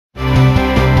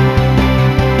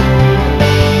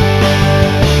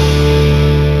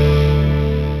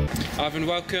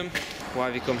welcome. Why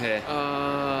have you come here?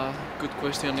 Good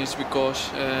question. Is because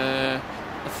I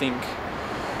think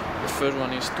the first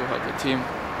one is to help the team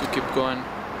to keep going,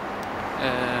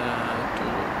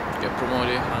 to get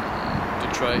promoted, and to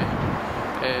try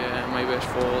my best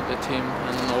for the team.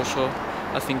 And also,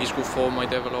 I think it's good for my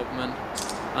development,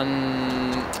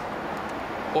 and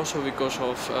also because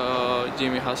of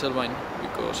Jimmy Hasselbein,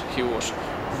 because he was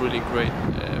really great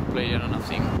player, and I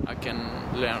think I can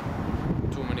learn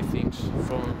too many things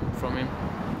from him.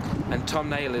 And Tom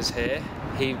Naylor's here.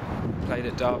 He played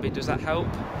at Derby. Does that help?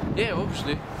 Yeah,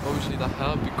 obviously that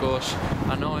helps because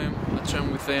I know him, I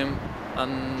train with him,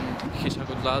 and he's a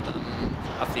good lad, and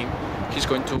I think he's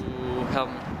going to help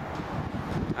me.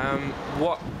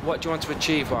 What do you want to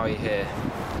achieve while you're here?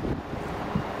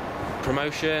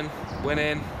 Promotion,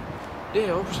 winning?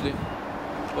 Yeah, obviously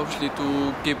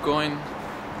to keep going,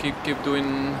 keep doing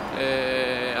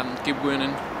and keep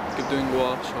winning, keep doing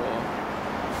well. So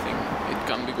I think it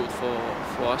can be good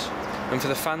for us. And for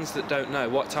the fans that don't know,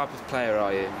 what type of player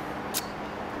are you?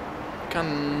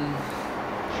 Can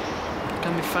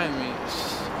define me.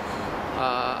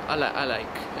 I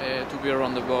like to be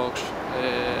around the box,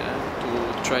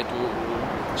 to try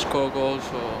to score goals.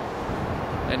 So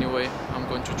anyway, I'm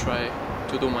going to try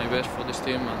to do my best for this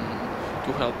team and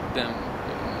to help them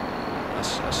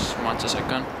as much as I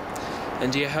can.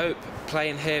 And do you hope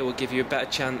playing here will give you a better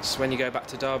chance when you go back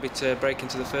to Derby to break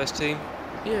into the first team?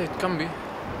 Yeah, it can be,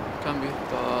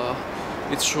 but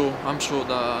it's true. I'm sure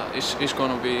that it's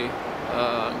going to be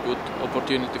a good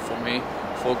opportunity for me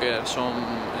for get some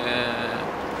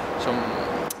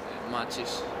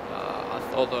matches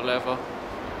at other level.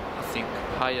 I think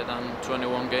higher than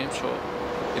 21 games, so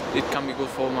it can be good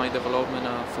for my development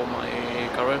and for my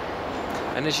career.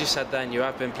 And as you said then, you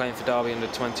have been playing for Derby under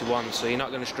 21, so you're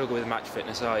not going to struggle with match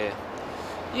fitness, are you?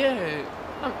 Yeah,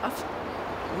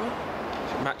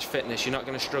 match fitness, you're not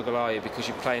going to struggle, are you? Because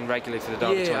you're playing regularly for the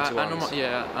Derby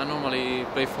 21s. I normally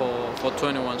play for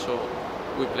 21, so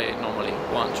we play normally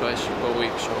twice per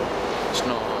week, so it's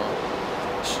not.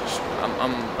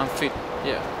 I'm fit.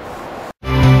 Yeah.